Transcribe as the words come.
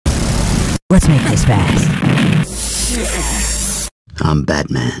Let's make this fast. I'm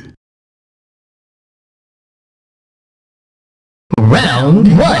Batman.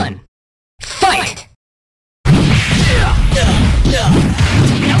 Round 1. Fight!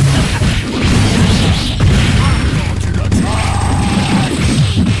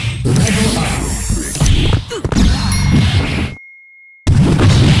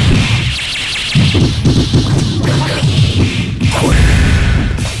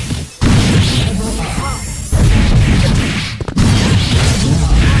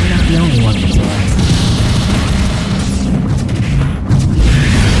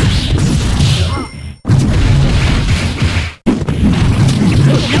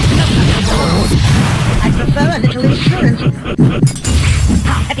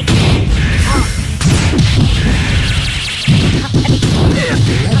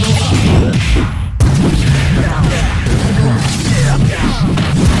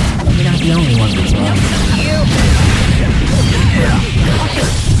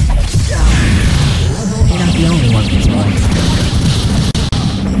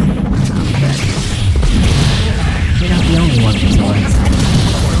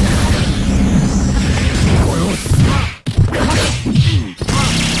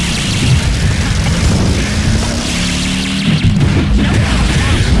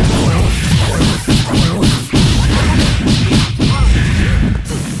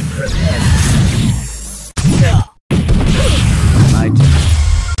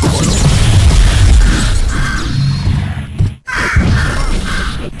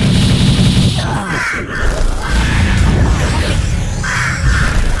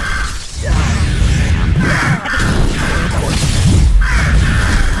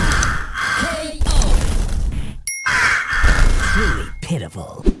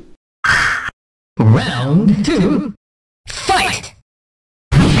 Pitiful. Round 2. Fight!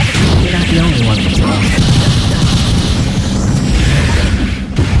 You're not the only one that's lost.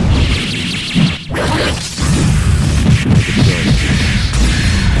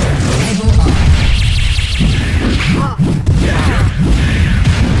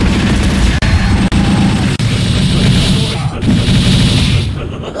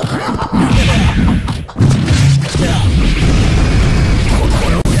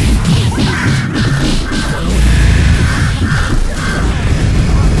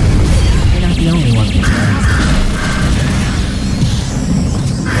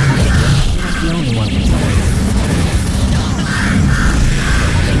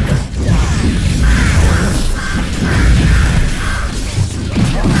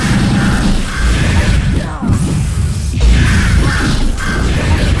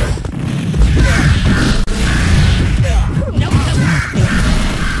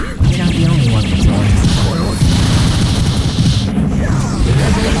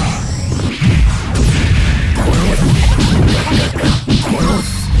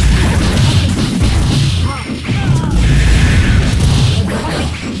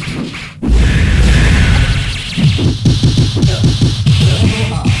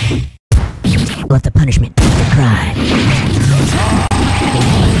 Let the punishment be the crime.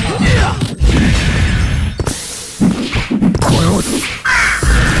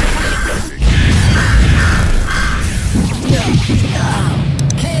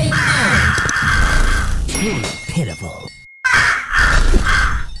 Truly pitiful.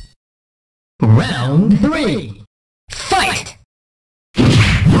 Round 3. Fight!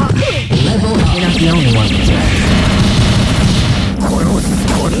 Level up. You're not the only one that's right.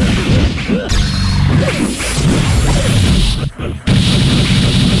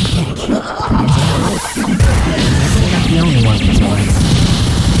 The only one that's right.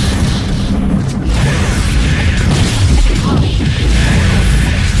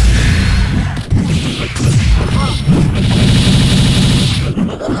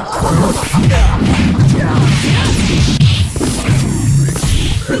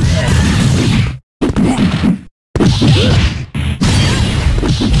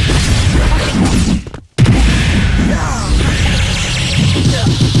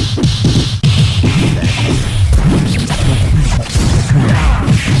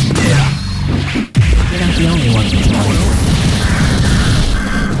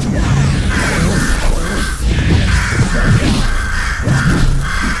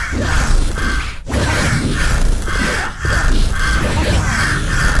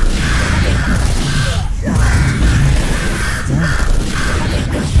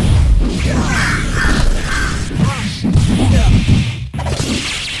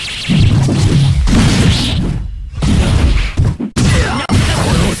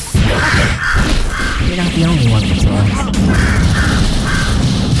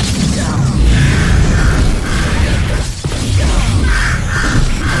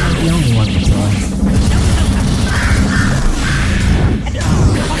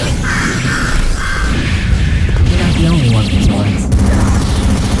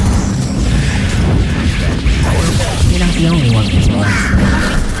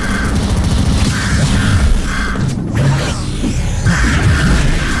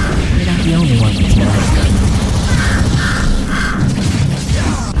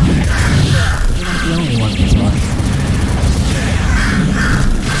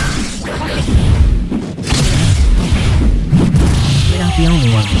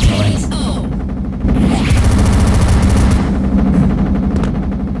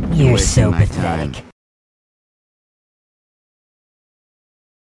 You're so pathetic.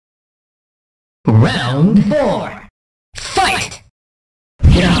 Round 4. Fight!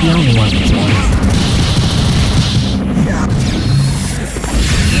 You're not the only one that's won.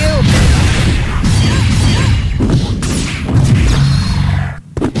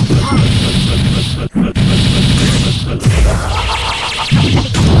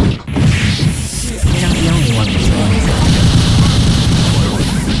 You're not the only one that's won.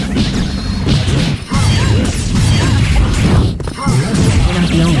 You're not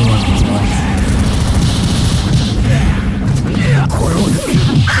the only one that's won.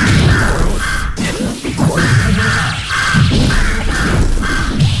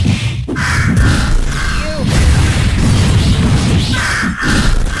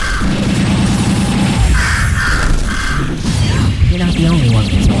 You're not the only one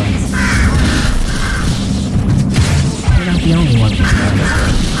that's won. You're not the only one that's won.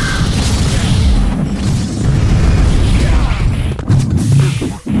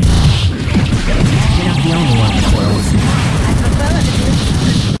 You're not the only one that's won.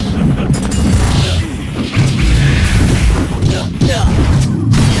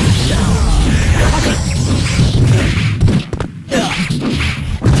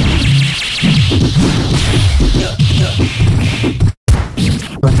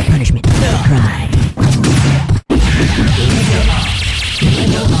 Let the punishment be the cry.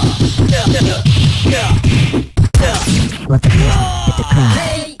 Let the punishment be the cry.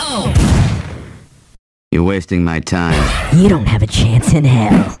 You're wasting my time. You don't have a chance in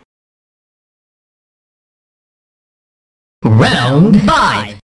hell. Round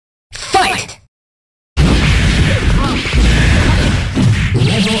 5. Fight!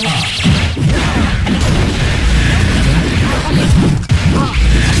 Level up.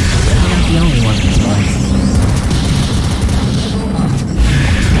 You're not the only one that's won.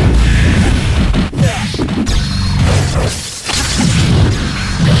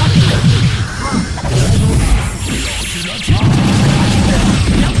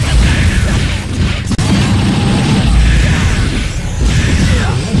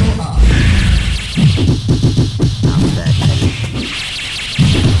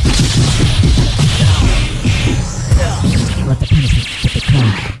 Let the punishment get the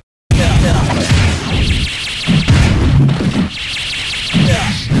cry.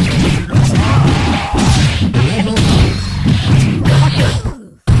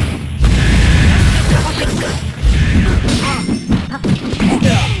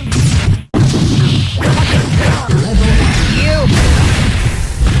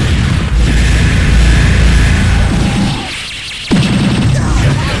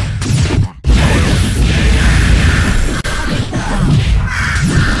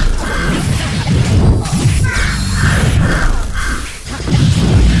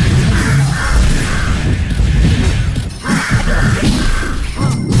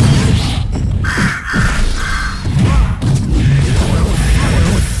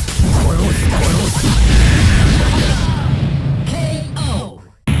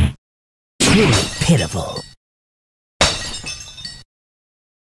 Pitiful.